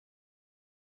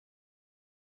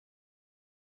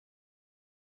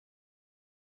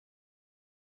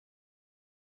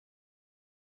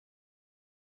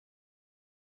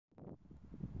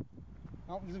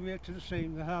That was the way to the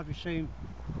seam, the Harvey seam.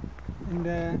 And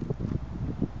the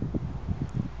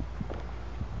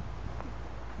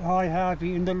high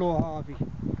Harvey and the low Harvey.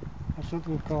 That's what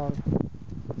we'll call it.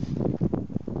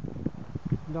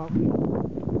 That way.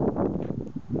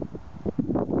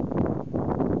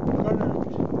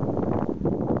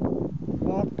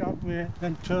 Walk that way,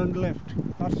 then turn left.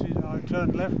 That's it, I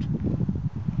turned left.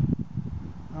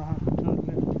 Turned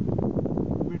left.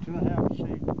 Way to the Harvey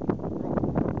seam.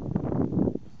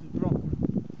 It's the Brockle.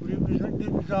 But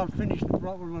it was all finished, the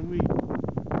Brockle, when we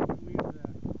were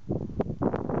there.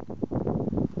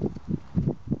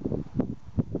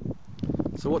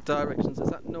 So what directions is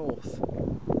that? North?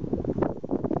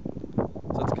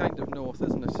 So it's kind of north,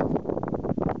 isn't it?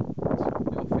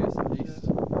 You're facing east.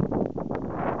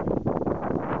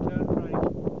 Turn right.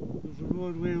 There's a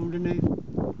roadway underneath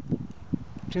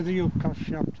to the upcast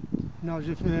shaft. Now as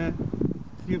if the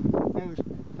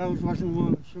house wasn't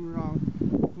working, some around,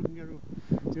 couldn't get up.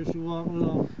 Just walk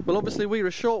along. Well, obviously we're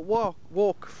a short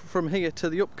walk from here to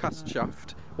the upcast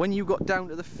shaft. When you got down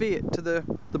to the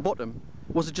the bottom,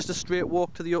 was it just a straight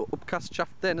walk to the upcast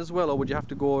shaft then as well, or would you have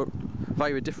to go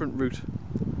via a different route?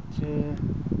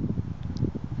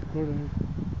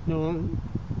 No,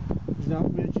 it's that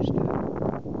way, just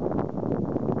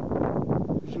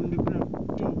it's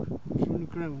underground, dug, it's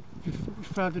underground, just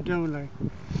further down like.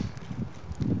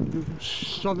 It was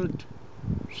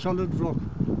solid rock,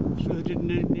 so it didn't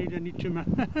need any timber.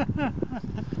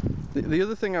 The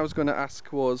other thing I was going to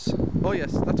ask was, oh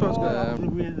yes, that's what I was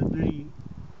going to...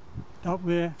 that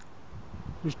way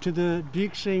was to the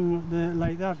big seam,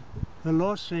 like that. The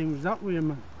low seam was that way,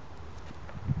 man.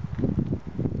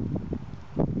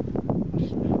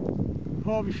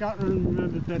 Probably shatter and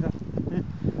remember better.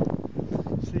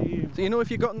 See, so you know,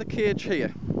 if you got in the cage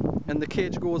here and the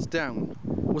cage goes down,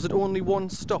 was it only one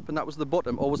stop and that was the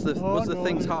bottom, or was the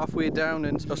things halfway down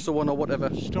and so on, or whatever?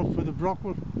 Stop for the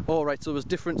Brockle. Oh right, so there was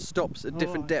different stops at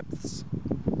different depths.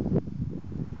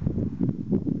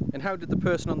 And how did the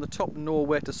person on the top know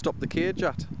where to stop the cage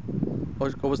at?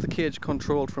 Or was the cage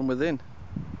controlled from within?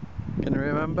 Can you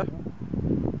remember?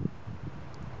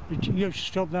 You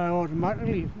stop there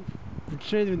automatically. But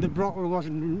say that the Brockle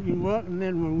wasn't in working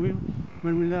then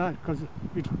when we left, because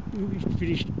it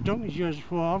finished donkey's years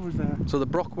before I was there. So the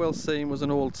Brockwell seam was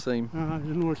an old seam? There's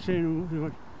an old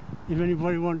seam. If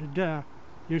anybody wanted there,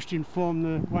 you used to inform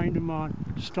the winder man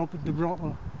to stop at the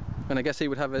Brockle. And I guess he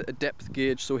would have a depth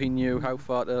gauge so he knew how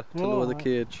far to lower the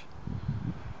cage.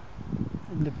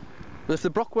 But if the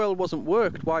Brockwell wasn't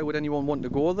worked, why would anyone want to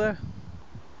go there?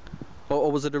 Or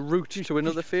was it a route to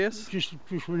another face? Just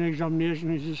for an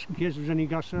examination, just in case there was any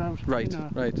gas around. Right,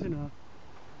 right. You know.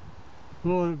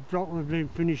 Well, the Brockle had been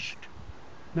finished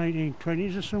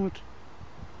 1920s or something.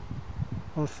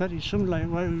 Or 30, something like that.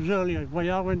 Well, it was earlier. Well,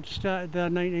 I started there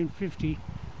 1950.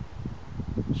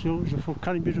 So it was a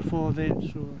kind of bit before then.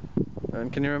 So.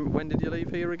 And can you remember, when did you leave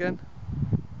here again?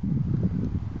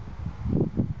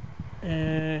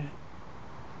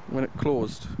 When it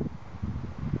closed?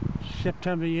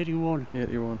 September 81.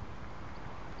 81.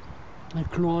 It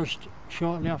closed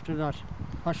shortly after that.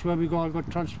 That's where we got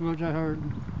transferred to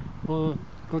Houghton, or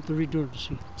got the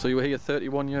redundancy. So you were here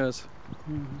 31 years?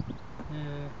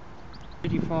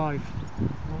 85.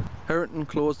 Houghton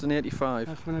closed in 85?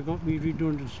 That's when I got my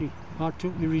redundancy. I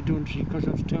took my redundancy because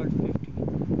I was turned 50.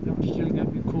 That would still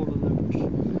get me call allowance.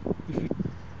 If you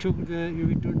took your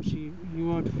redundancy and you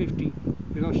weren't 50,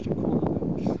 you lost your call allowance.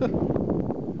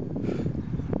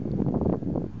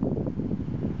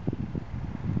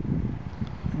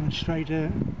 Went straight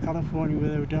to California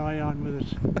without eye on with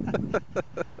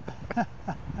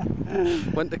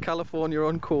it. Went to California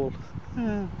on call.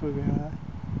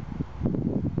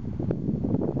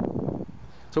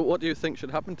 So what do you think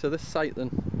should happen to this site then?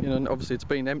 You know, obviously it's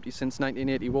been empty since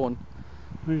 1981.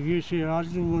 Well, you see, I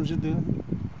was the ones that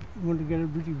want to get a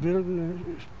bloody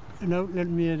building, an outlet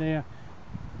made there.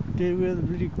 They were the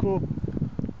bloody cope.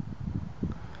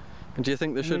 And do you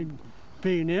think they should...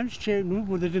 B&M's changing up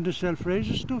with it into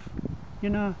self-raiser stuff, you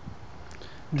know.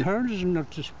 And hers is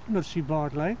not so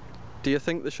bad like. Do you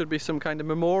think there should be some kind of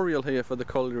memorial here for the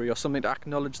colliery, or something to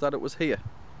acknowledge that it was here?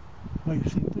 Well, you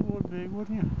think there would be,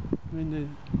 wouldn't you? I mean, they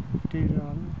did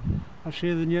I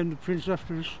say they named the prince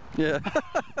after us. Yeah.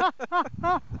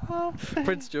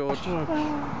 Prince George. That's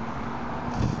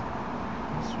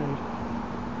right.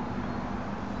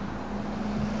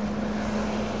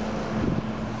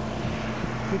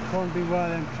 It can't be where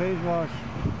them trees was,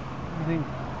 I think,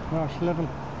 last level.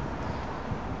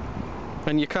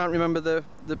 And you can't remember the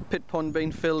pit pond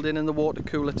being filled in and the water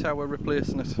cooler tower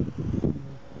replacing it?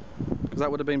 Because that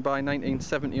would have been by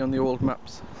 1970 on the old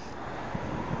maps.